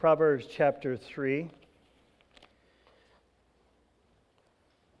Proverbs chapter 3.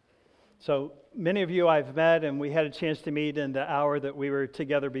 So many of you I've met, and we had a chance to meet in the hour that we were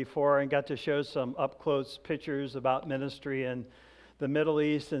together before and got to show some up-close pictures about ministry in the Middle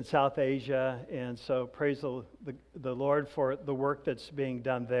East and South Asia. And so praise the Lord for the work that's being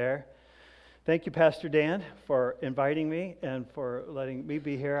done there. Thank you, Pastor Dan, for inviting me and for letting me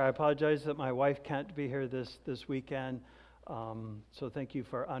be here. I apologize that my wife can't be here this weekend. So thank you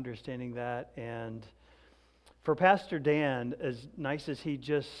for understanding that. And for Pastor Dan, as nice as he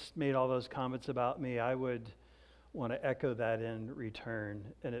just made all those comments about me, I would want to echo that in return.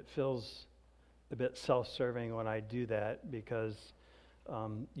 And it feels a bit self-serving when I do that because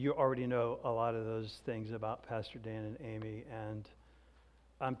you already know a lot of those things about Pastor Dan and Amy. And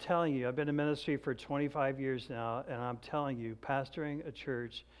I'm telling you, I've been in ministry for 25 years now, and I'm telling you, pastoring a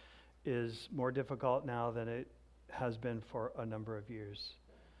church is more difficult now than it has been for a number of years.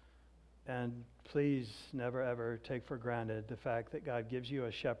 And please never ever take for granted the fact that God gives you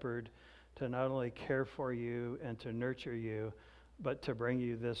a shepherd to not only care for you and to nurture you, but to bring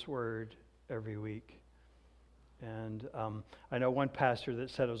you this word every week. And I know one pastor that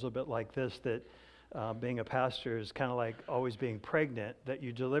said it was a little bit like this, that being a pastor is kind of like always being pregnant, that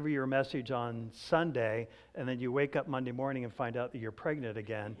you deliver your message on Sunday and then you wake up Monday morning and find out that you're pregnant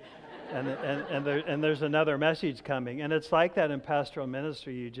again. And there's another message coming. And it's like that in pastoral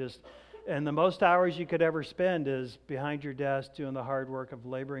ministry. And the most hours you could ever spend is behind your desk doing the hard work of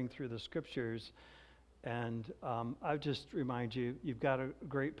laboring through the scriptures. And I just remind you, you've got a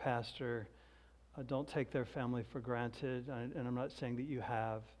great pastor. Don't take their family for granted. And I'm not saying that you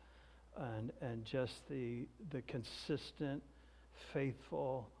have. And just the consistent,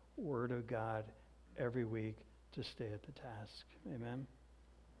 faithful Word of God every week to stay at the task. Amen.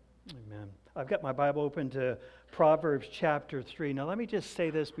 Amen. I've got my Bible open to Proverbs chapter 3. Now let me just say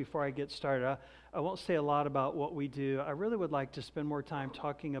this before I get started. I won't say a lot about what we do. I really would like to spend more time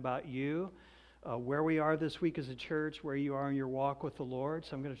talking about you, where we are this week as a church, where you are in your walk with the Lord.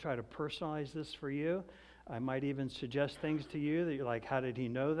 So I'm going to try to personalize this for you. I might even suggest things to you that you're like, how did he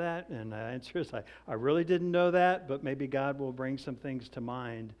know that? And the answer is, I really didn't know that, but maybe God will bring some things to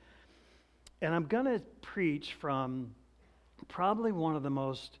mind. And I'm going to preach from probably one of the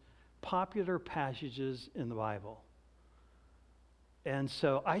most popular passages in the Bible. And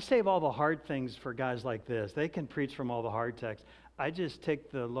so I save all the hard things for guys like this. They can preach from all the hard texts. I just take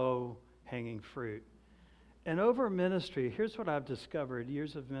the low-hanging fruit. And over ministry, here's what I've discovered,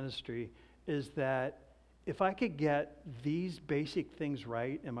 years of ministry, is that if I could get these basic things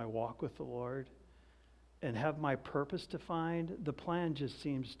right in my walk with the Lord and have my purpose defined, the plan just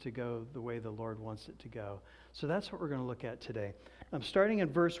seems to go the way the Lord wants it to go. So that's what we're going to look at today. I'm starting in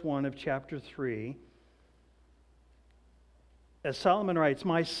verse 1 of chapter 3. As Solomon writes,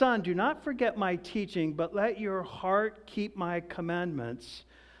 "My son, do not forget my teaching, but let your heart keep my commandments.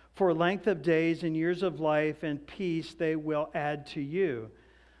 For length of days and years of life and peace they will add to you.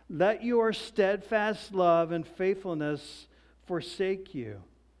 Let your steadfast love and faithfulness forsake you.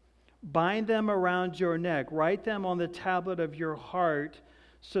 Bind them around your neck. Write them on the tablet of your heart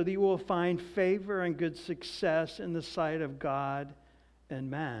so that you will find favor and good success in the sight of God and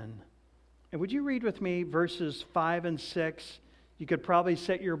man." And would you read with me verses 5 and 6? You could probably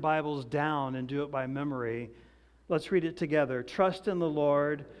set your Bibles down and do it by memory. Let's read it together. "Trust in the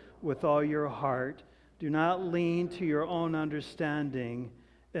Lord with all your heart. Do not lean to your own understanding.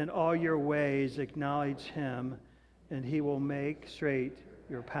 In all your ways acknowledge him, and he will make straight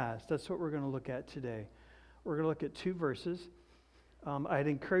your paths." That's what we're going to look at today. We're going to look at two verses. I'd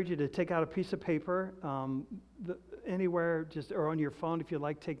encourage you to take out a piece of paper anywhere, or on your phone if you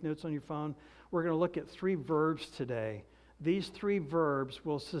like, take notes on your phone. We're going to look at three verbs today. These three verbs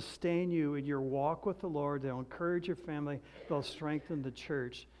will sustain you in your walk with the Lord. They'll encourage your family. They'll strengthen the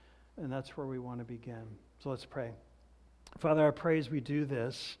church. And that's where we want to begin. So let's pray. Father, I pray as we do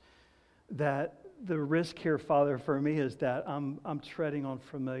this, that the risk here, Father, for me is that I'm treading on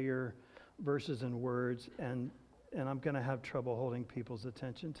familiar verses and words, and I'm going to have trouble holding people's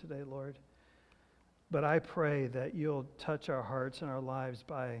attention today, Lord. But I pray that you'll touch our hearts and our lives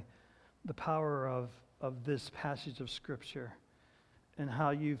by the power of this passage of Scripture and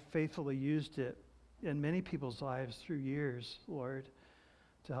how you've faithfully used it in many people's lives through years, Lord,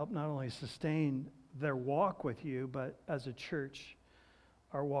 to help not only sustain their walk with you, but as a church,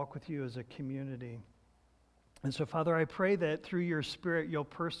 our walk with you as a community. And so, Father, I pray that through your Spirit, you'll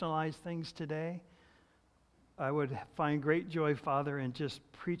personalize things today. I would find great joy, Father, in just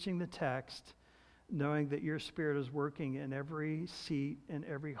preaching the text, knowing that your Spirit is working in every seat and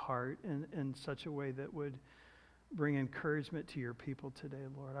every heart in such a way that would bring encouragement to your people today,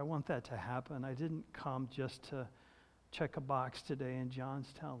 Lord. I want that to happen. I didn't come just to check a box today in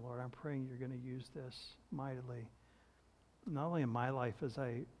Johnstown, Lord. I'm praying you're going to use this mightily, not only in my life as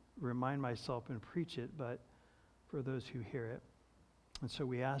I remind myself and preach it, but for those who hear it. And so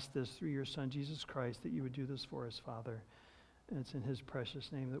we ask this through your Son, Jesus Christ, that you would do this for us, Father. And it's in his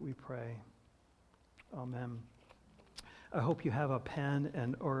precious name that we pray. Amen. I hope you have a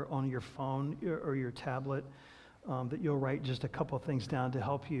pen or on your phone or your tablet that you'll write just a couple of things down to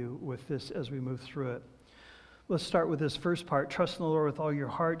help you with this as we move through it. Let's start with this first part. Trust in the Lord with all your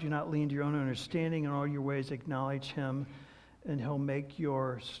heart. Do not lean to your own understanding. In all your ways acknowledge him, and he'll make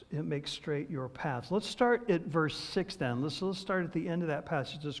straight your paths. Let's start at verse 6 then. Let's start at the end of that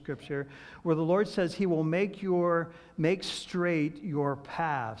passage of Scripture where the Lord says he will make straight your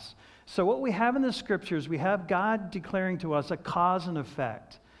paths. So what we have in the Scriptures, we have God declaring to us a cause and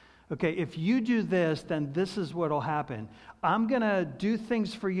effect. Okay, if you do this, then this is what will happen. I'm going to do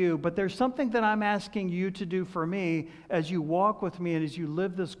things for you, but there's something that I'm asking you to do for me as you walk with me and as you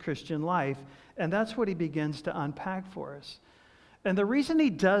live this Christian life. And that's what he begins to unpack for us. And the reason he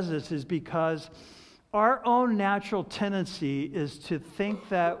does this is because our own natural tendency is to think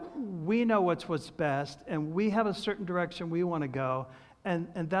that we know what's best and we have a certain direction we want to go, and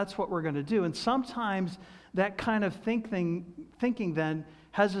that's what we're going to do. And sometimes that kind of thinking then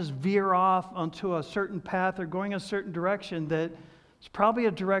has us veer off onto a certain path or going a certain direction that it's probably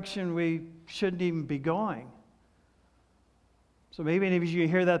a direction we shouldn't even be going. So maybe any of you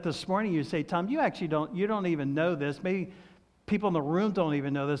hear that this morning, you say, Tom, you don't even know this. Maybe people in the room don't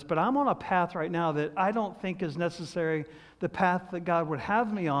even know this, but I'm on a path right now that I don't think is necessary the path that God would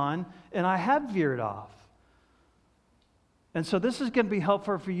have me on, and I have veered off. And so this is going to be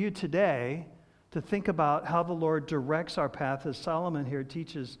helpful for you today to think about how the Lord directs our path, as Solomon here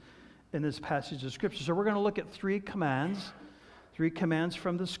teaches in this passage of Scripture. So we're going to look at three commands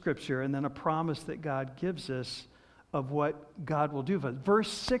from the Scripture, and then a promise that God gives us of what God will do. But verse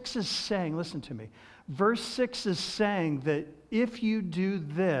 6 is saying, listen to me, verse 6 is saying that if you do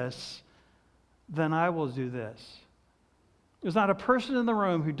this, then I will do this. There's not a person in the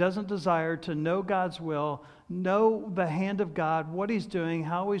room who doesn't desire to know God's will, know the hand of God, what he's doing,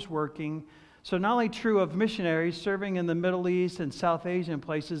 how he's working. So not only true of missionaries serving in the Middle East and South Asian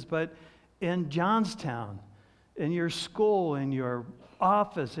places, but in Johnstown, in your school, in your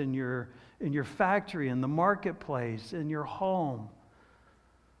office, in your factory, in the marketplace, in your home,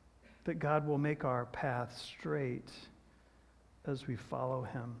 that God will make our path straight as we follow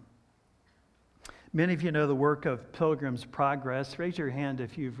him. Many of you know the work of Pilgrim's Progress. Raise your hand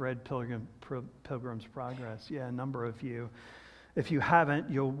if you've read Pilgrim's Progress. Yeah, a number of you. If you haven't,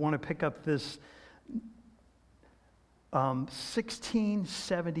 you'll want to pick up this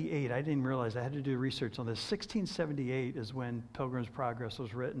 1678. I didn't realize I had to do research on this. 1678 is when Pilgrim's Progress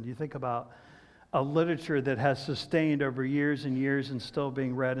was written. You think about a literature that has sustained over years and years and still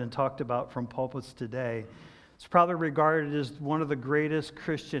being read and talked about from pulpits today. It's probably regarded as one of the greatest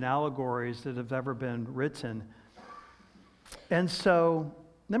Christian allegories that have ever been written. And so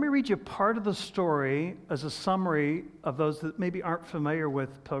let me read you part of the story as a summary of those that maybe aren't familiar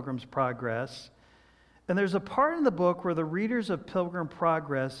with Pilgrim's Progress. And there's a part in the book where the readers of Pilgrim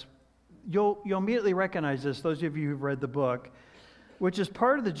Progress, you'll immediately recognize this, those of you who've read the book, which is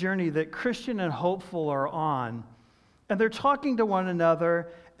part of the journey that Christian and hopeful are on. And they're talking to one another,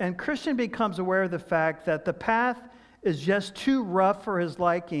 and Christian becomes aware of the fact that the path is just too rough for his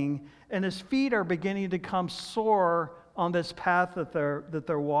liking, and his feet are beginning to become sore on this path that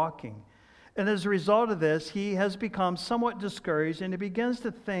they're walking. And as a result of this, he has become somewhat discouraged, and he begins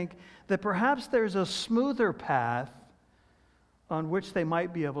to think that perhaps there's a smoother path on which they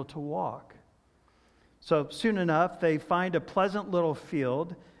might be able to walk. So soon enough, they find a pleasant little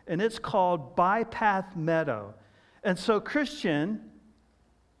field, and it's called Bypath Meadow. And so says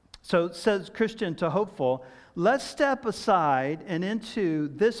Christian to hopeful, let's step aside and into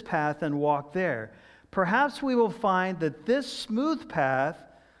this path and walk there. Perhaps we will find that this smooth path,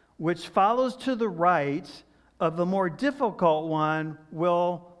 which follows to the right of the more difficult one,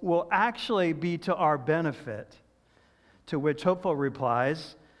 will actually be to our benefit. To which hopeful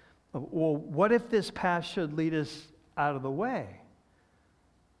replies, well, what if this path should lead us out of the way?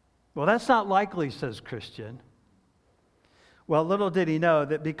 Well, that's not likely, says Christian. Well, little did he know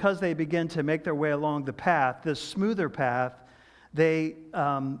that because they begin to make their way along the path, this smoother path, they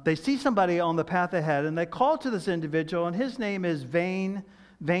see somebody on the path ahead, and they call to this individual, and his name is Vain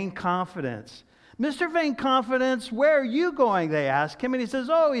Confidence. Mr. Vain Confidence, where are you going? They ask him, and he says,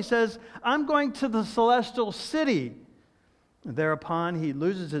 I'm going to the celestial city. And thereupon he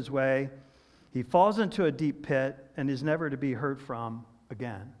loses his way. He falls into a deep pit and is never to be heard from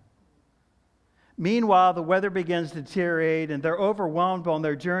again. Meanwhile, the weather begins to deteriorate and they're overwhelmed on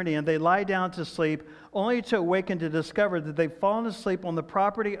their journey, and they lie down to sleep only to awaken to discover that they've fallen asleep on the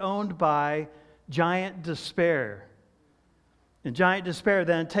property owned by Giant Despair. And Giant Despair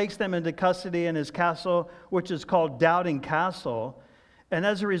then takes them into custody in his castle, which is called Doubting Castle. And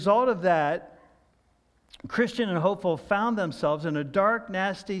as a result of that, Christian and Hopeful found themselves in a dark,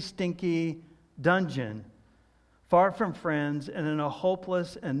 nasty, stinky dungeon, far from friends and in a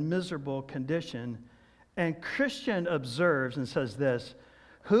hopeless and miserable condition. And Christian observes and says this: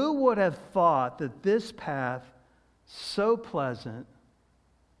 who would have thought that this path, so pleasant,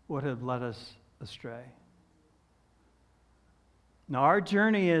 would have led us astray? Now, our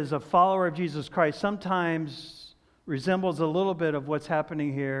journey as a follower of Jesus Christ sometimes resembles a little bit of what's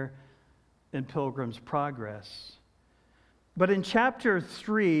happening here in Pilgrim's Progress. But in chapter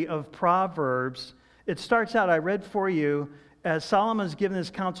 3 of Proverbs, it starts out, I read for you, as Solomon's given this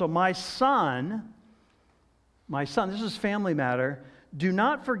counsel, my son, this is family matter, do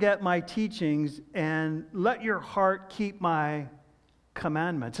not forget my teachings and let your heart keep my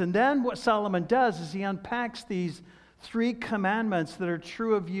commandments. And then what Solomon does is he unpacks these 3 commandments that are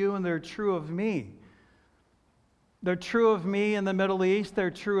true of you and they're true of me. They're true of me in the Middle East.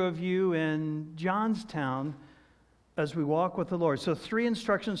 They're true of you in Johnstown as we walk with the Lord. So 3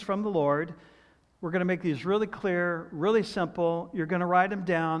 instructions from the Lord. We're going to make these really clear, really simple. You're going to write them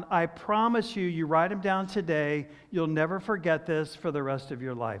down. I promise you, you write them down today, you'll never forget this for the rest of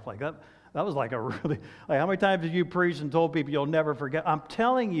your life. Like that was like a really, like how many times have you preached and told people you'll never forget? I'm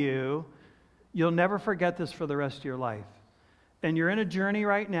telling you, you'll never forget this for the rest of your life. And you're in a journey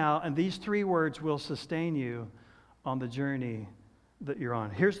right now, and these 3 words will sustain you on the journey that you're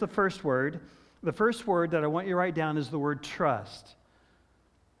on. Here's the first word. The first word that I want you to write down is the word trust.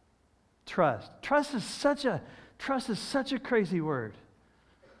 Trust. Trust is such a crazy word.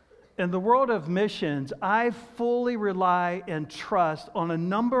 In the world of missions, I fully rely and trust on a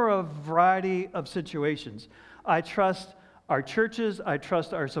number of variety of situations. I trust our churches, I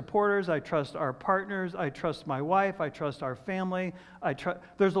trust our supporters, I trust our partners, I trust my wife, I trust our family.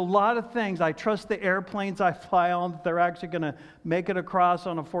 There's a lot of things. I trust the airplanes I fly on, that they're actually going to make it across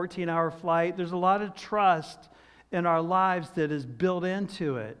on a 14-hour flight. There's a lot of trust in our lives that is built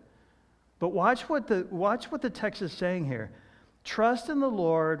into it. But watch what the text is saying here. Trust in the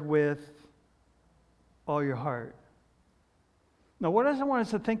Lord with all your heart. Now, what I want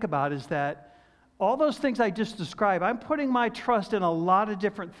us to think about is that all those things I just described, I'm putting my trust in a lot of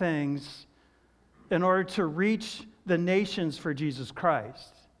different things in order to reach the nations for Jesus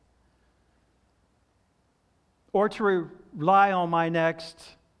Christ. Or to rely on my next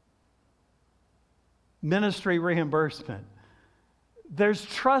ministry reimbursement. There's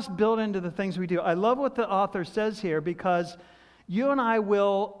trust built into the things we do. I love what the author says here, because you and I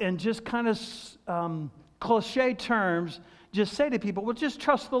will, in just kind of cliche terms, just say to people, well, just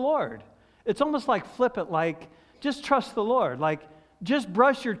trust the Lord. It's almost like flippant, like just trust the Lord. Like just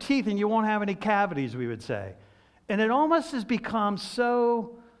brush your teeth and you won't have any cavities, we would say. And it almost has become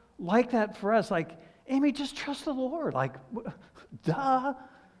so like that for us. Like, Amy, just trust the Lord. Like, duh.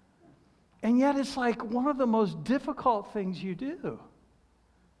 And yet it's like one of the most difficult things you do.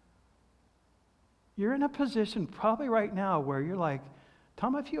 You're in a position probably right now where you're like,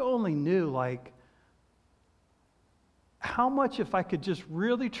 Tom, if you only knew, like, how much if I could just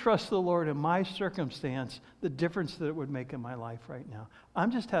really trust the Lord in my circumstance, the difference that it would make in my life right now.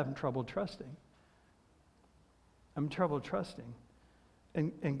 I'm just having trouble trusting. I'm trouble trusting.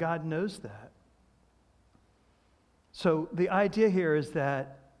 And God knows that. So the idea here is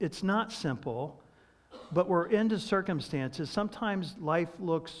that it's not simple, but we're into circumstances. Sometimes life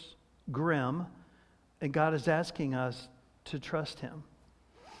looks grim, and God is asking us to trust Him.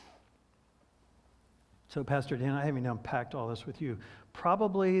 So, Pastor Dan, I haven't unpacked all this with you.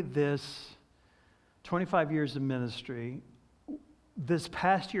 Probably this 25 years of ministry, this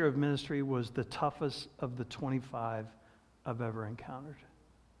past year of ministry was the toughest of the 25 I've ever encountered.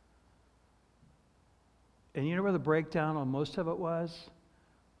 And you know where the breakdown on most of it was?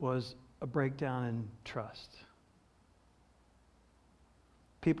 Was a breakdown in trust.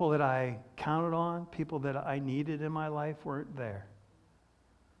 People that I counted on, people that I needed in my life weren't there.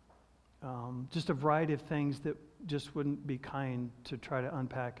 Just a variety of things that just wouldn't be kind to try to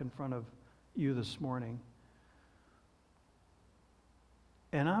unpack in front of you this morning.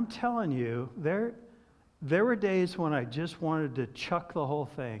 And I'm telling you, there were days when I just wanted to chuck the whole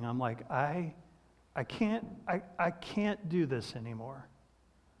thing. I'm like, I can't do this anymore.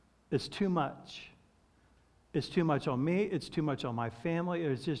 It's too much. It's too much on me. It's too much on my family.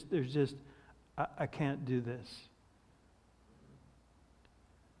 I can't do this.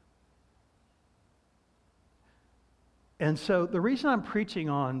 And so the reason I'm preaching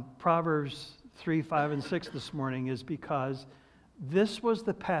on Proverbs 3, 5, and 6 this morning is because this was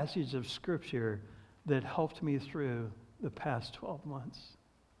the passage of Scripture that helped me through the past 12 months.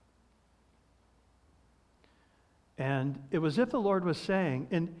 And it was as if the Lord was saying,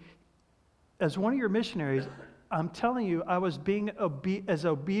 and as one of your missionaries, I'm telling you, I was being as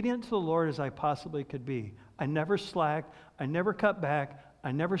obedient to the Lord as I possibly could be. I never slacked. I never cut back.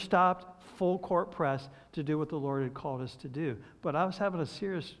 I never stopped full court press to do what the Lord had called us to do. But I was having a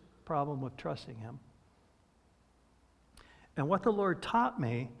serious problem with trusting Him. And what the Lord taught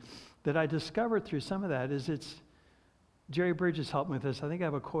me that I discovered through some of that is Jerry Bridges helped me with this. I think I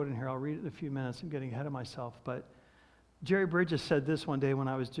have a quote in here. I'll read it in a few minutes. I'm getting ahead of myself. But Jerry Bridges said this one day when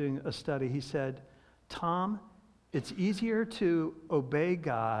I was doing a study. He said, Tom, it's easier to obey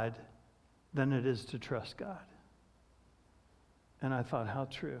God than it is to trust God. And I thought, how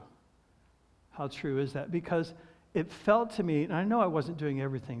true? How true is that? Because it felt to me, and I know I wasn't doing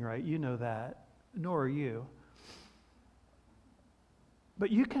everything right. You know that. Nor are you.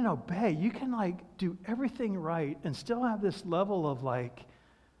 But you can obey. You can do everything right and still have this level of I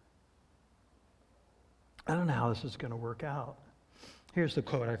don't know how this is going to work out. Here's the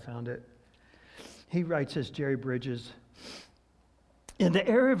quote. I found it. He writes as Jerry Bridges, in the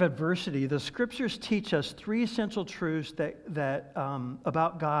area of adversity, the Scriptures teach us three essential truths that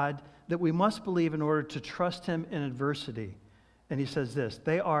about God that we must believe in order to trust Him in adversity. And he says this.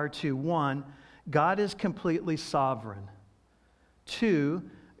 They are to, 1, God is completely sovereign. 2,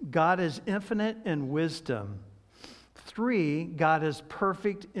 God is infinite in wisdom. 3, God is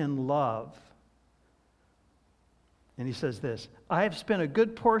perfect in love. And he says this, I have spent a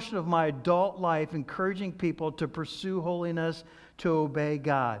good portion of my adult life encouraging people to pursue holiness, to obey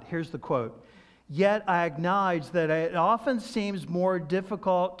God. Here's the quote. Yet I acknowledge that it often seems more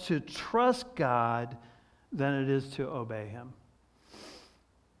difficult to trust God than it is to obey Him.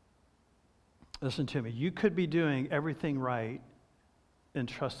 Listen to me. You could be doing everything right in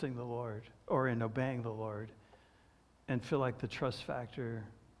trusting the Lord or in obeying the Lord and feel like the trust factor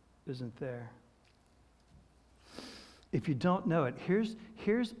isn't there. If you don't know it,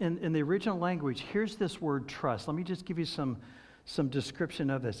 here's in the original language, here's this word trust. Let me just give you some description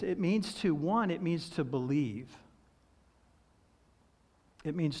of this. It means to believe.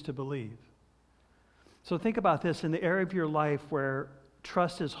 It means to believe. So think about this. In the area of your life where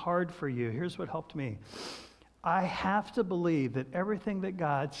trust is hard for you, here's what helped me. I have to believe that everything that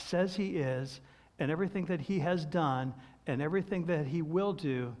God says He is and everything that He has done and everything that He will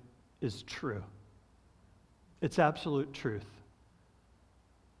do is true. It's absolute truth.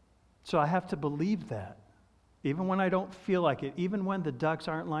 So I have to believe that. Even when I don't feel like it, even when the ducks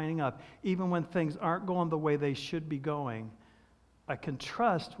aren't lining up, even when things aren't going the way they should be going, I can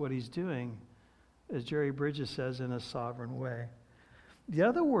trust what He's doing, as Jerry Bridges says, in a sovereign way. The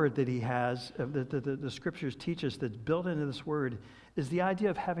other word that he has, that the Scriptures teach us that's built into this word, is the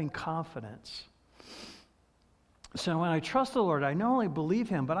idea of having confidence. So when I trust the Lord, I not only believe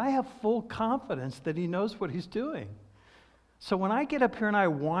Him, but I have full confidence that He knows what He's doing. So when I get up here and I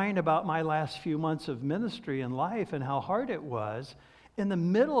whine about my last few months of ministry and life and how hard it was, in the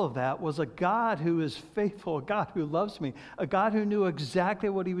middle of that was a God who is faithful, a God who loves me, a God who knew exactly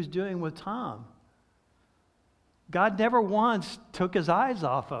what He was doing with Tom. God never once took His eyes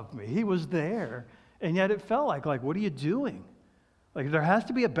off of me. He was there. And yet it felt like, what are you doing? There has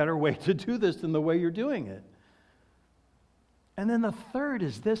to be a better way to do this than the way you're doing it. And then the third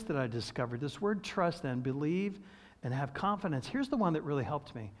is this that I discovered. This word trust then, believe and have confidence. Here's the one that really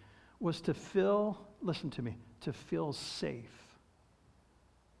helped me, was to feel, listen to me, to feel safe.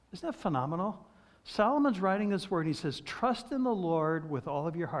 Isn't that phenomenal? Solomon's writing this word. He says, trust in the Lord with all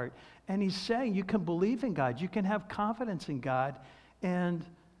of your heart. And he's saying you can believe in God. You can have confidence in God. And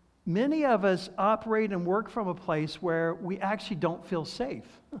many of us operate and work from a place where we actually don't feel safe.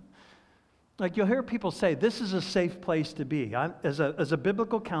 You'll hear people say, this is a safe place to be. As a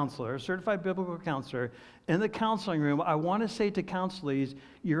biblical counselor, a certified biblical counselor, in the counseling room, I want to say to counselees,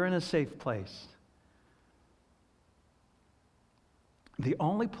 you're in a safe place. The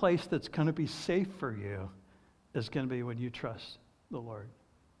only place that's going to be safe for you is going to be when you trust the Lord.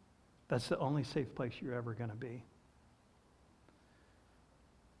 That's the only safe place you're ever going to be.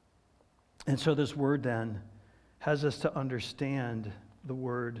 And so this word then has us to understand the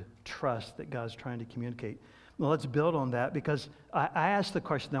word trust that God's trying to communicate. Well, let's build on that because I asked the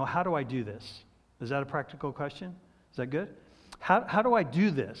question, now, how do I do this? Is that a practical question? Is that good? How do I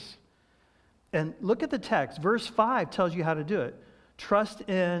do this? And look at the text. Verse 5 tells you how to do it. Trust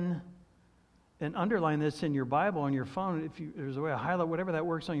in and underline this in your Bible on your phone, there's a way to highlight whatever that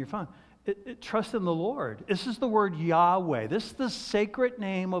works on your phone. Trust in the Lord. This is the word Yahweh. This is the sacred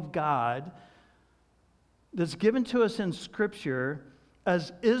name of God that's given to us in Scripture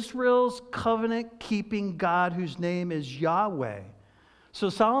as Israel's covenant-keeping God whose name is Yahweh. So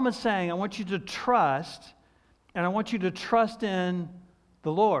Solomon's saying, I want you to trust, and I want you to trust in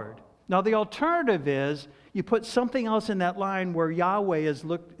the Lord. Now the alternative is you put something else in that line where Yahweh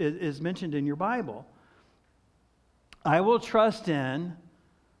is mentioned in your Bible. I will trust in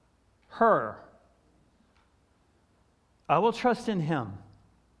her. I will trust in him.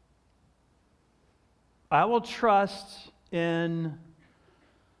 I will trust in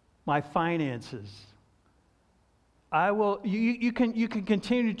my finances. I will. You can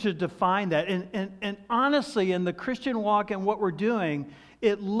continue to define that. And honestly, in the Christian walk and what we're doing,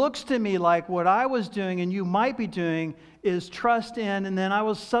 it looks to me like what I was doing and you might be doing is trust in, and then I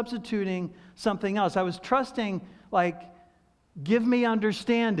was substituting something else. I was trusting, like, give me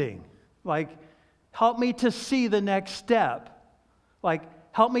understanding. Like, help me to see the next step. Like,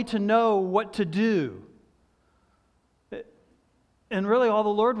 help me to know what to do. And really all the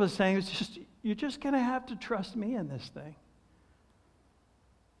Lord was saying is just, you're just going to have to trust me in this thing.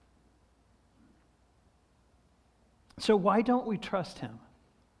 So why don't we trust him?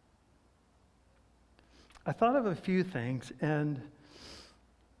 I thought of a few things, and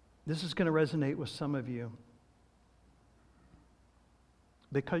this is going to resonate with some of you.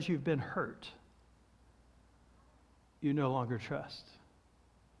 Because you've been hurt, you no longer trust.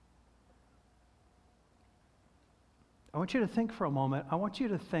 I want you to think for a moment. I want you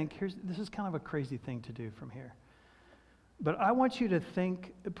to think, this is kind of a crazy thing to do from here. But I want you to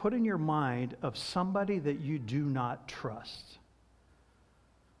think, put in your mind of somebody that you do not trust.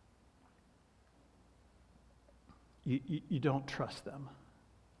 You don't trust them.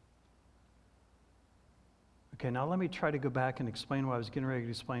 Okay, now let me try to go back and explain what I was getting ready to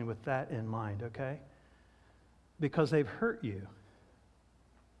explain with that in mind, okay? Because they've hurt you.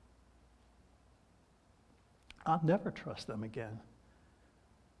 I'll never trust them again.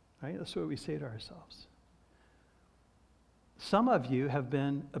 Right? That's what we say to ourselves. Some of you have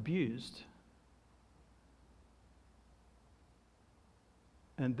been abused.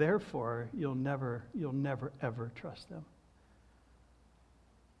 And therefore, you'll never, ever trust them.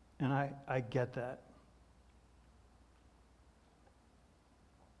 And I get that.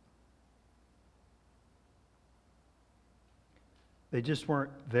 They just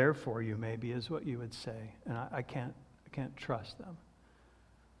weren't there for you, maybe, is what you would say. And I can't trust them.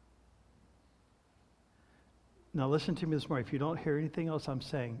 Now listen to me this morning. If you don't hear anything else I'm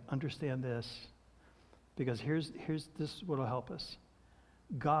saying, understand this. Because this is what will help us.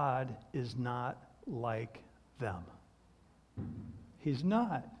 God is not like them. He's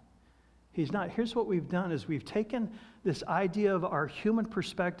not. He's not. Here's what we've done is we've taken this idea of our human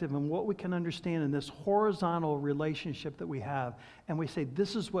perspective and what we can understand in this horizontal relationship that we have, and we say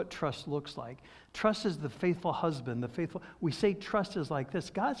this is what trust looks like. Trust is the faithful husband, we say trust is like this.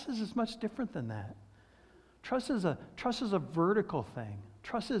 God says it's much different than that. Trust is a vertical thing.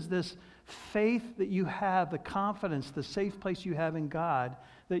 Trust is this faith that you have, the confidence, the safe place you have in God,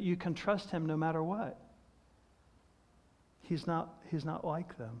 that you can trust him no matter what. He's not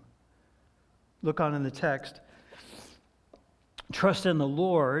like them. Look on in the text. Trust in the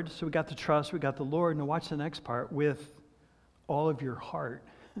Lord. So we got the trust, we got the Lord. Now watch the next part. With all of your heart.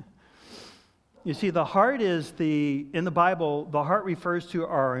 You see, the heart is in the Bible, the heart refers to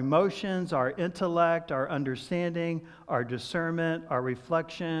our emotions, our intellect, our understanding, our discernment, our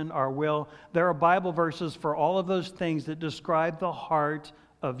reflection, our will. There are Bible verses for all of those things that describe the heart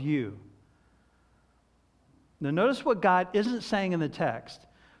of you. Now notice what God isn't saying in the text.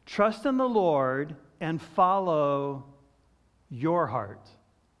 Trust in the Lord and follow your heart.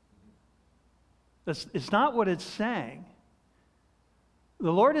 It's not what it's saying.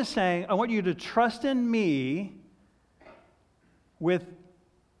 The Lord is saying, I want you to trust in me with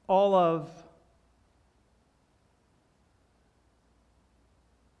all of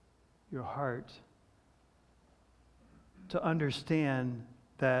your heart, to understand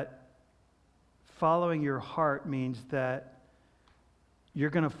that following your heart means that you're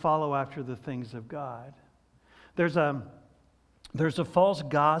going to follow after the things of God. There's a false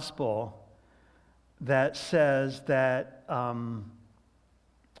gospel that says that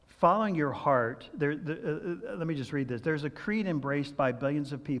following your heart, let me just read this. There's a creed embraced by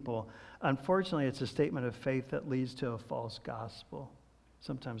billions of people. Unfortunately, it's a statement of faith that leads to a false gospel.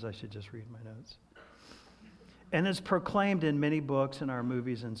 Sometimes I should just read my notes. And it's proclaimed in many books and our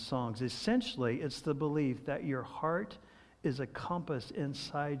movies and songs. Essentially, it's the belief that your heart is a compass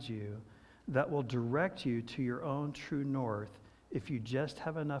inside you that will direct you to your own true north if you just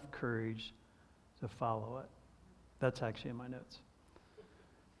have enough courage to follow it. That's actually in my notes.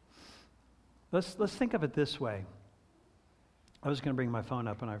 Let's think of it this way. I was going to bring my phone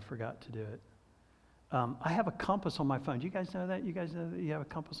up and I forgot to do it. I have a compass on my phone. Do you guys know that? You guys know that you have a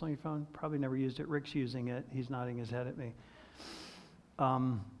compass on your phone? Probably never used it. Rick's using it. He's nodding his head at me.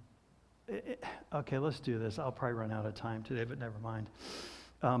 Okay, let's do this. I'll probably run out of time today, but never mind.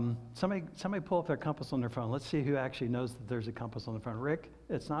 Somebody pull up their compass on their phone. Let's see who actually knows that there's a compass on the phone. Rick,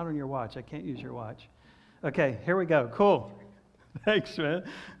 it's not on your watch. I can't use your watch. Okay, here we go. Cool. Thanks, man.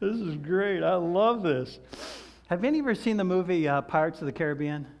 This is great. I love this. Have any of you ever seen the movie Pirates of the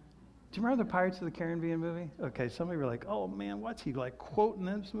Caribbean? Do you remember the Pirates of the Caribbean movie? Okay, some of you were like, oh man, what's he like quoting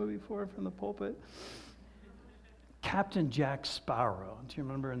this movie for from the pulpit? Captain Jack Sparrow. Do you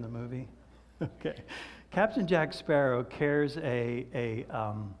remember in the movie? Okay. Captain Jack Sparrow carries a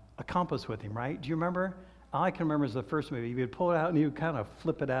compass with him, right? Do you remember? All I can remember is the first movie. He would pull it out and he would kind of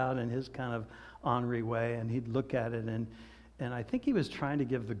flip it out in his kind of ornery way, and he'd look at it, and I think he was trying to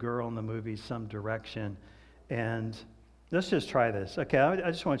give the girl in the movie some direction. And let's just try this. Okay, I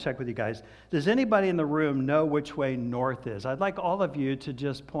just want to check with you guys. Does anybody in the room know which way north is? I'd like all of you to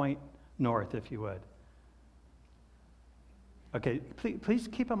just point north, if you would. Okay, please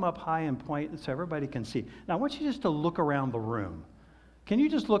keep them up high and point so everybody can see. Now, I want you just to look around the room. Can you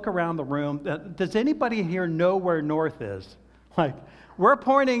just look around the room? Does anybody here know where north is? Like, we're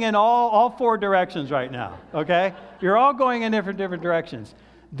pointing in all four directions right now, okay? You're all going in different directions.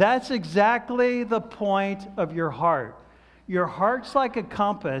 That's exactly the point of your heart. Your heart's like a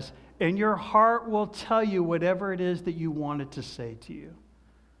compass, and your heart will tell you whatever it is that you want it to say to you.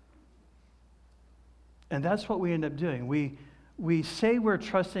 And that's what we end up doing. We say we're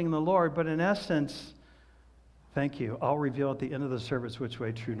trusting in the Lord, but in essence, thank you. I'll reveal at the end of the service which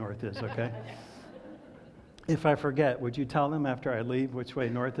way true north is, okay? If I forget, would you tell them after I leave which way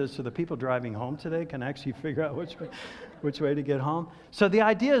north is so the people driving home today can actually figure out which way to get home? So the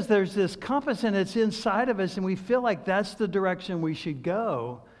idea is there's this compass and it's inside of us and we feel like that's the direction we should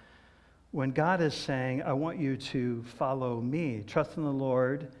go when God is saying, I want you to follow me. Trust in the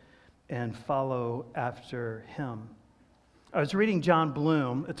Lord and follow after him. I was reading John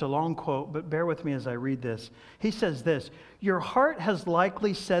Bloom. It's a long quote, but bear with me as I read this. He says this, your heart has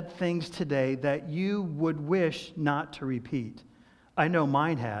likely said things today that you would wish not to repeat. I know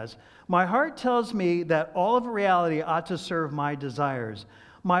mine has. My heart tells me that all of reality ought to serve my desires.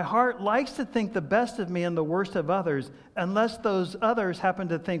 My heart likes to think the best of me and the worst of others. Unless those others happen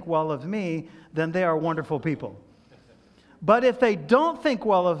to think well of me, then they are wonderful people. But if they don't think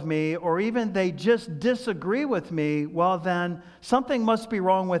well of me, or even they just disagree with me, well then, something must be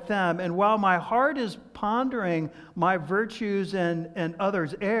wrong with them. And while my heart is pondering my virtues and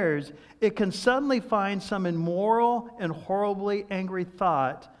others' errors, it can suddenly find some immoral and horribly angry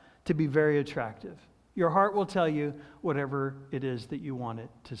thought to be very attractive. Your heart will tell you whatever it is that you want it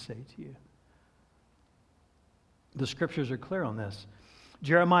to say to you. The scriptures are clear on this.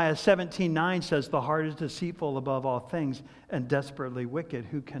 Jeremiah 17:9 says, the heart is deceitful above all things and desperately wicked.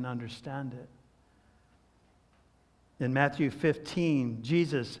 Who can understand it? In Matthew 15,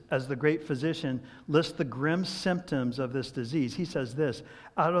 Jesus, as the great physician, lists the grim symptoms of this disease. He says this,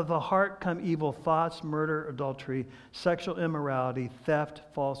 out of the heart come evil thoughts, murder, adultery, sexual immorality, theft,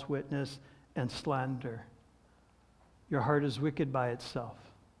 false witness, and slander. Your heart is wicked by itself.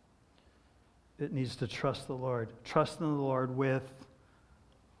 It needs to trust the Lord. Trust in the Lord with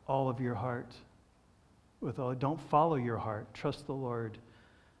all of your heart. Don't follow your heart. Trust the Lord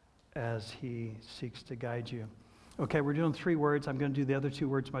as he seeks to guide you. Okay, we're doing 3 words. I'm going to do the other 2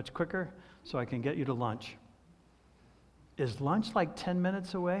 words much quicker so I can get you to lunch. Is lunch like 10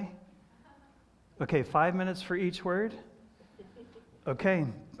 minutes away? Okay, 5 minutes for each word? Okay,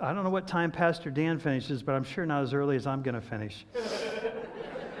 I don't know what time Pastor Dan finishes, but I'm sure not as early as I'm going to finish.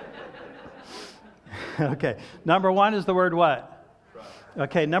 Okay, number 1 is the word what?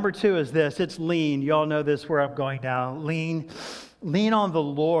 Okay, number 2 is this. It's lean. You all know this where I'm going now. Lean on the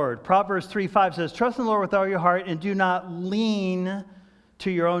Lord. Proverbs 3:5 says, trust in the Lord with all your heart and do not lean to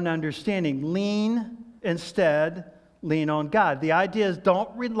your own understanding. Instead, lean on God. The idea is don't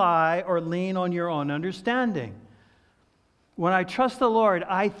rely or lean on your own understanding. When I trust the Lord,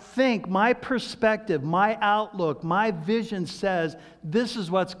 I think my perspective, my outlook, my vision says this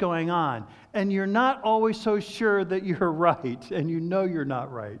is what's going on. And you're not always so sure that you're right, and you know you're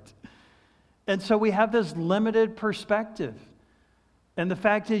not right. And so we have this limited perspective. And the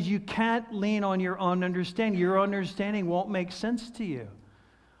fact is you can't lean on your own understanding. Your own understanding won't make sense to you.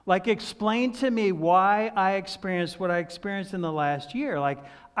 Like, explain to me why I experienced what I experienced in the last year. Like,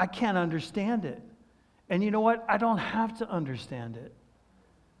 I can't understand it. And you know what? I don't have to understand it.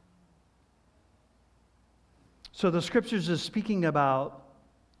 So the scriptures is speaking about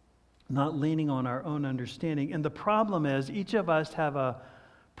not leaning on our own understanding. And the problem is each of us have a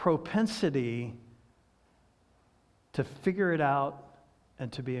propensity to figure it out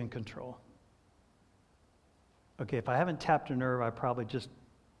and to be in control. Okay, if I haven't tapped a nerve, I probably just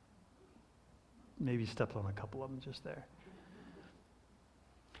maybe stepped on a couple of them just there.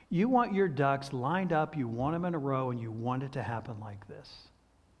 You want your ducks lined up, you want them in a row, and you want it to happen like this.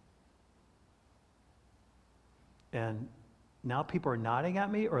 And now people are nodding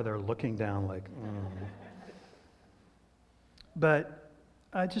at me, or they're looking down like, But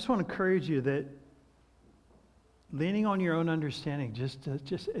I just want to encourage you that leaning on your own understanding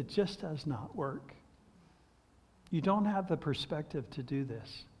it just does not work. You don't have the perspective to do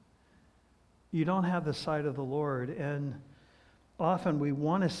this. You don't have the sight of the Lord. And often we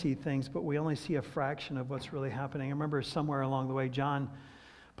want to see things, but we only see a fraction of what's really happening. I remember somewhere along the way, John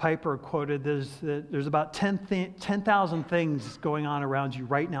Piper quoted, there's about 10,000 things going on around you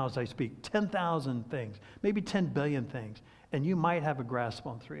right now as I speak. 10,000 things, maybe 10 billion things. And you might have a grasp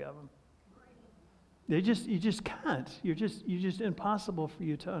on 3 of them. You just can't. You're just impossible for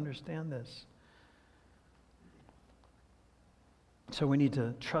you to understand this. So we need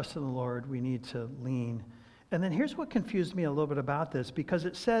to trust in the Lord. We need to lean. And then here's what confused me a little bit about this, because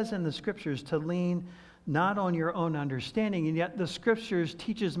it says in the scriptures to lean not on your own understanding, and yet the scriptures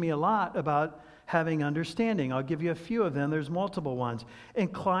teaches me a lot about having understanding. I'll give you a few of them. There's multiple ones.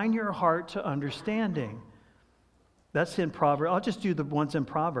 Incline your heart to understanding. That's in Proverbs. I'll just do the ones in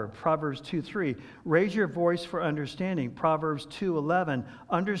Proverbs. Proverbs 2:3. Raise your voice for understanding. Proverbs 2:11.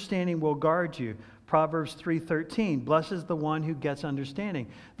 Understanding will guard you. Proverbs 3:13. Blesses the one who gets understanding.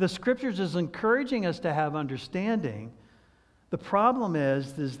 The scriptures is encouraging us to have understanding. The problem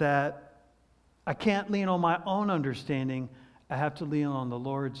is that I can't lean on my own understanding. I have to lean on the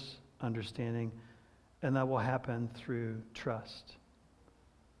Lord's understanding, and that will happen through trust.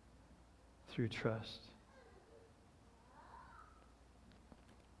 Through trust.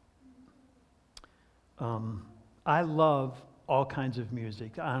 I love all kinds of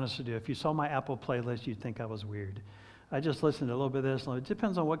music. I honestly do. If you saw my Apple playlist, you'd think I was weird. I just listen to a little bit of this. It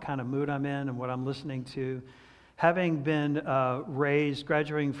depends on what kind of mood I'm in and what I'm listening to. Having been raised,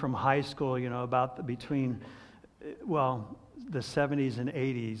 graduating from high school, between the 70s and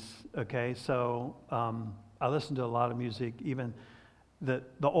 80s, okay? So I listened to a lot of music, even the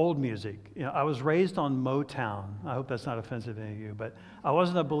old music. I was raised on Motown. I hope that's not offensive to any of you, but I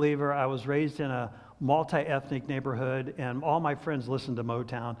wasn't a believer. I was raised in a multi-ethnic neighborhood, and all my friends listened to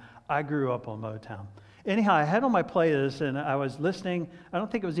Motown. I grew up on Motown. Anyhow, I had on my playlist, and I was listening. I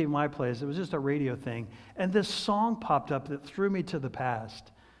don't think it was even my playlist. It was just a radio thing. And this song popped up that threw me to the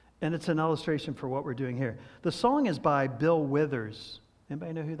past. And it's an illustration for what we're doing here. The song is by Bill Withers.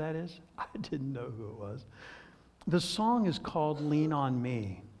 Anybody know who that is? I didn't know who it was. The song is called Lean on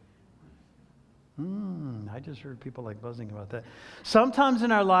Me. I just heard people like buzzing about that. Sometimes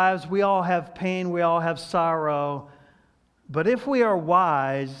in our lives, we all have pain, we all have sorrow. But if we are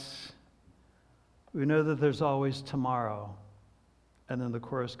wise, we know that there's always tomorrow. And then the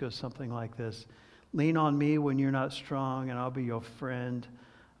chorus goes something like this. Lean on me when you're not strong, and I'll be your friend.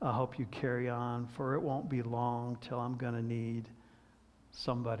 I'll help you carry on, for it won't be long till I'm going to need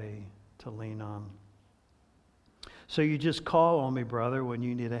somebody to lean on. So you just call on me, brother, when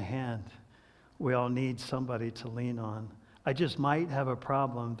you need a hand. We all need somebody to lean on. I just might have a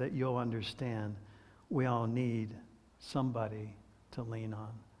problem that you'll understand. We all need somebody to lean on.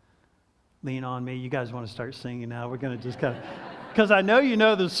 Lean on me. You guys want to start singing now? We're going to just kind of, because I know you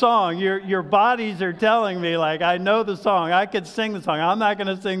know the song. Your bodies are telling me, like, I know the song. I could sing the song. I'm not going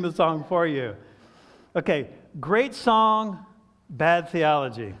to sing the song for you. Okay, great song, bad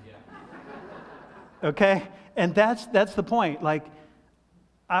theology. Okay? And that's the point. Like,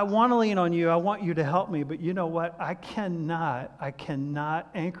 I want to lean on you. I want you to help me. But you know what? I cannot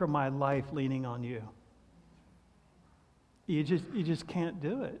anchor my life leaning on you. You just can't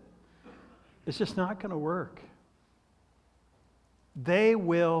do it. It's just not going to work. They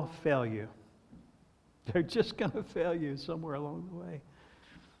will fail you. They're just going to fail you somewhere along the way.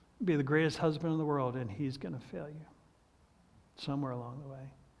 Be the greatest husband in the world, and he's going to fail you somewhere along the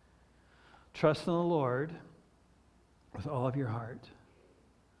way. Trust in the Lord with all of your heart.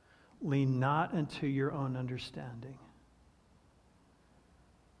 Lean not into your own understanding.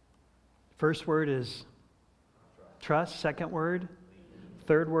 First word is trust. Second word,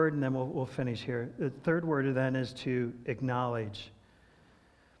 third word, and then we'll finish here. The third word then is to acknowledge.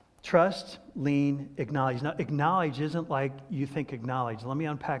 Trust, lean, acknowledge. Now, acknowledge isn't like you think acknowledge. Let me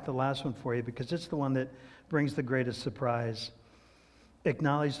unpack the last one for you because it's the one that brings the greatest surprise.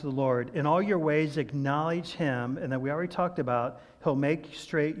 Acknowledge the Lord. In all your ways, acknowledge Him. And then we already talked about He'll make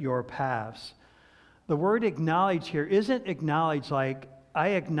straight your paths. The word acknowledge here isn't acknowledge like I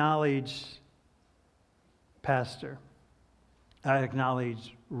acknowledge Pastor. I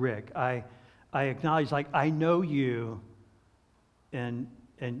acknowledge Rick. I acknowledge like I know you and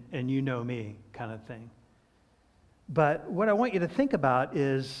you know me kind of thing. But what I want you to think about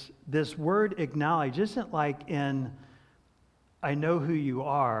is this word acknowledge isn't like in I know who you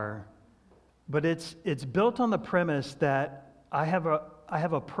are, but it's built on the premise that I have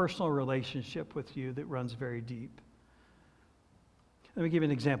a personal relationship with you that runs very deep. Let me give you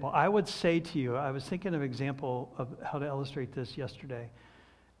an example. I would say to you, I was thinking of an example of how to illustrate this yesterday.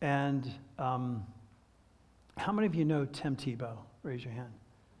 And how many of you know Tim Tebow? Raise your hand.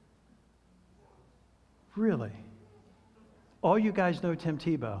 Really? All you guys know Tim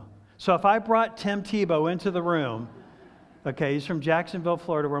Tebow. So if I brought Tim Tebow into the room, okay, he's from Jacksonville,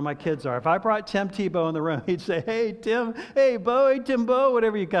 Florida, where my kids are. If I brought Tim Tebow in the room, he'd say, hey, Tim, hey, Bo, hey, Tim Bo,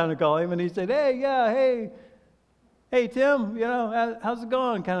 whatever you kind of call him. And he'd say, hey, yeah, hey, Tim, how's it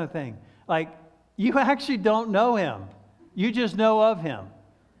going kind of thing. Like, you actually don't know him. You just know of him.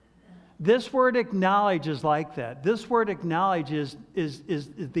 This word acknowledge is like that. This word acknowledge is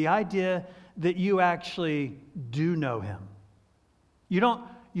the idea that you actually do know him. You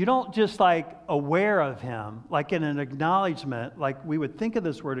don't just like aware of him, like in an acknowledgement, like we would think of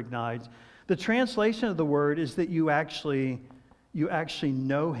this word acknowledge. The translation of the word is that you actually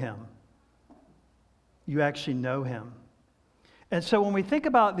know him. You actually know him. And so when we think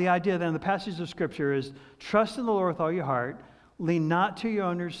about the idea then, the passage of Scripture is trust in the Lord with all your heart, lean not to your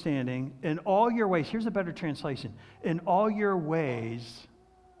understanding, in all your ways. Here's a better translation. In all your ways,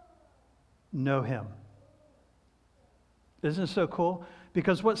 know him. Isn't it so cool?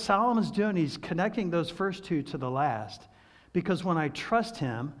 Because what Solomon's doing, he's connecting those first two to the last. Because when I trust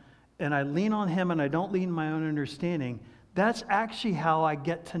him and I lean on him and I don't lean my own understanding, that's actually how I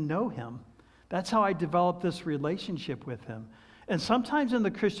get to know him. That's how I develop this relationship with him. And sometimes in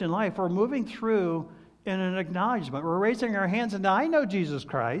the Christian life, we're moving through in an acknowledgement. We're raising our hands and I know Jesus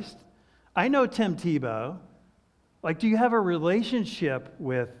Christ. I know Tim Tebow. Like, do you have a relationship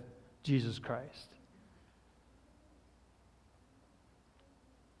with Jesus Christ?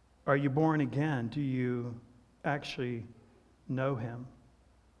 Are you born again? Do you actually know him?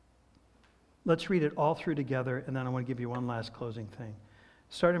 Let's read it all through together, and then I want to give you one last closing thing.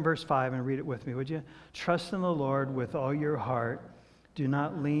 Start in verse 5 and read it with me, would you? Trust in the Lord with all your heart. Do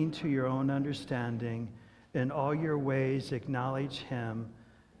not lean to your own understanding. In all your ways acknowledge him.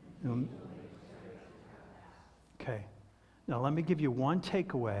 Okay. Now let me give you one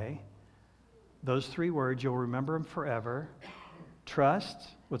takeaway. Those three words, you'll remember them forever. Trust.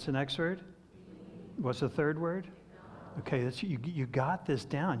 What's the next word? What's the third word? Okay, you got this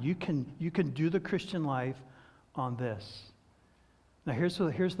down. You can do the Christian life on this. Now here's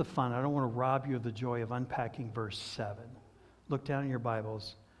the fun. I don't want to rob you of the joy of unpacking verse 7. Look down in your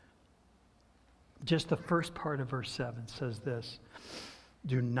Bibles. Just the first part of verse 7 says this.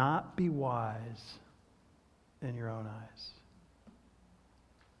 Do not be wise in your own eyes.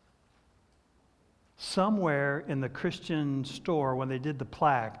 Somewhere in the Christian store, when they did the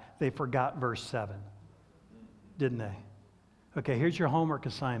plaque, they forgot verse 7. Didn't they? Okay, here's your homework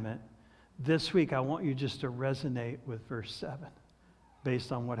assignment. This week, I want you just to resonate with verse 7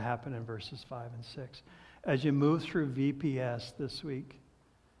 based on what happened in verses 5 and 6. As you move through VPS this week,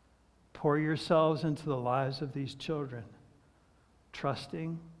 pour yourselves into the lives of these children,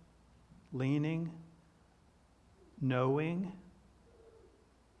 trusting, leaning, knowing,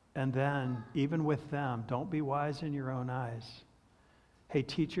 and then, even with them, don't be wise in your own eyes. Hey,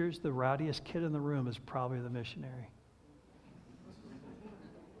 teachers, the rowdiest kid in the room is probably the missionary.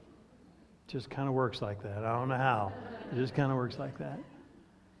 Just kind of works like that. I don't know how. It just kind of works like that.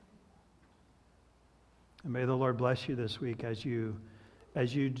 And may the Lord bless you this week as you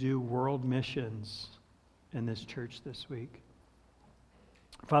do world missions in this church this week.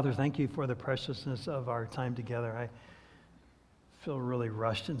 Father, thank you for the preciousness of our time together. I feel really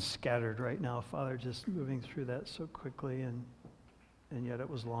rushed and scattered right now, Father, just moving through that so quickly, and yet it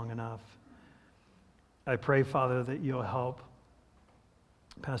was long enough. I pray, Father, that you'll help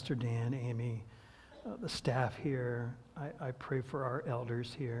Pastor Dan, Amy, the staff here. I pray for our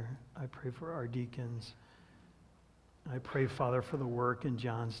elders here. I pray for our deacons. I pray, Father, for the work in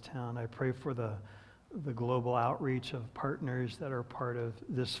Johnstown. I pray for the global outreach of partners that are part of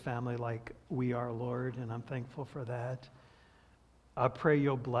this family like we are, Lord, and I'm thankful for that. I pray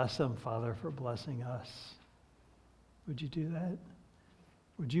you'll bless them, Father, for blessing us. Would you do that?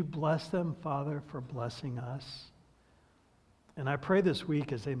 Would you bless them, Father, for blessing us? And I pray this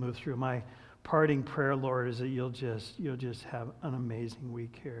week as they move through, my parting prayer, Lord, is that you'll just have an amazing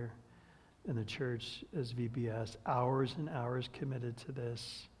week here in the church as VBS. Hours and hours committed to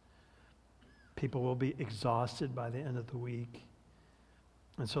this. People will be exhausted by the end of the week.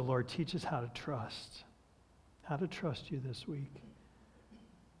 And so, Lord, teach us how to trust you this week.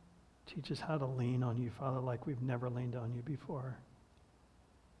 Teach us how to lean on you, Father, like we've never leaned on you before.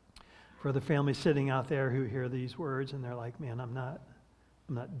 For the family sitting out there who hear these words and they're like, man, I'm not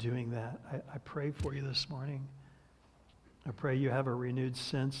doing that. I pray for you this morning. I pray you have a renewed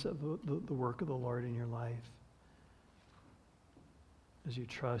sense of the work of the Lord in your life. As you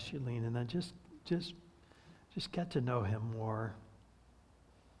trust, you lean, and then just get to know him more.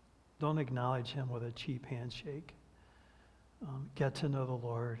 Don't acknowledge him with a cheap handshake. Get to know the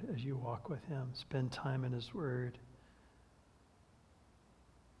Lord as you walk with him. Spend time in his word.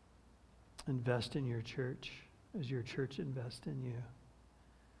 Invest in your church as your church invests in you.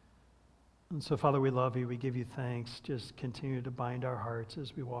 And so, Father, we love you. We give you thanks. Just continue to bind our hearts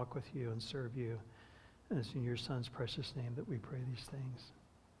as we walk with you and serve you. And it's in your Son's precious name that we pray these things.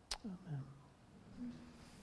 Amen.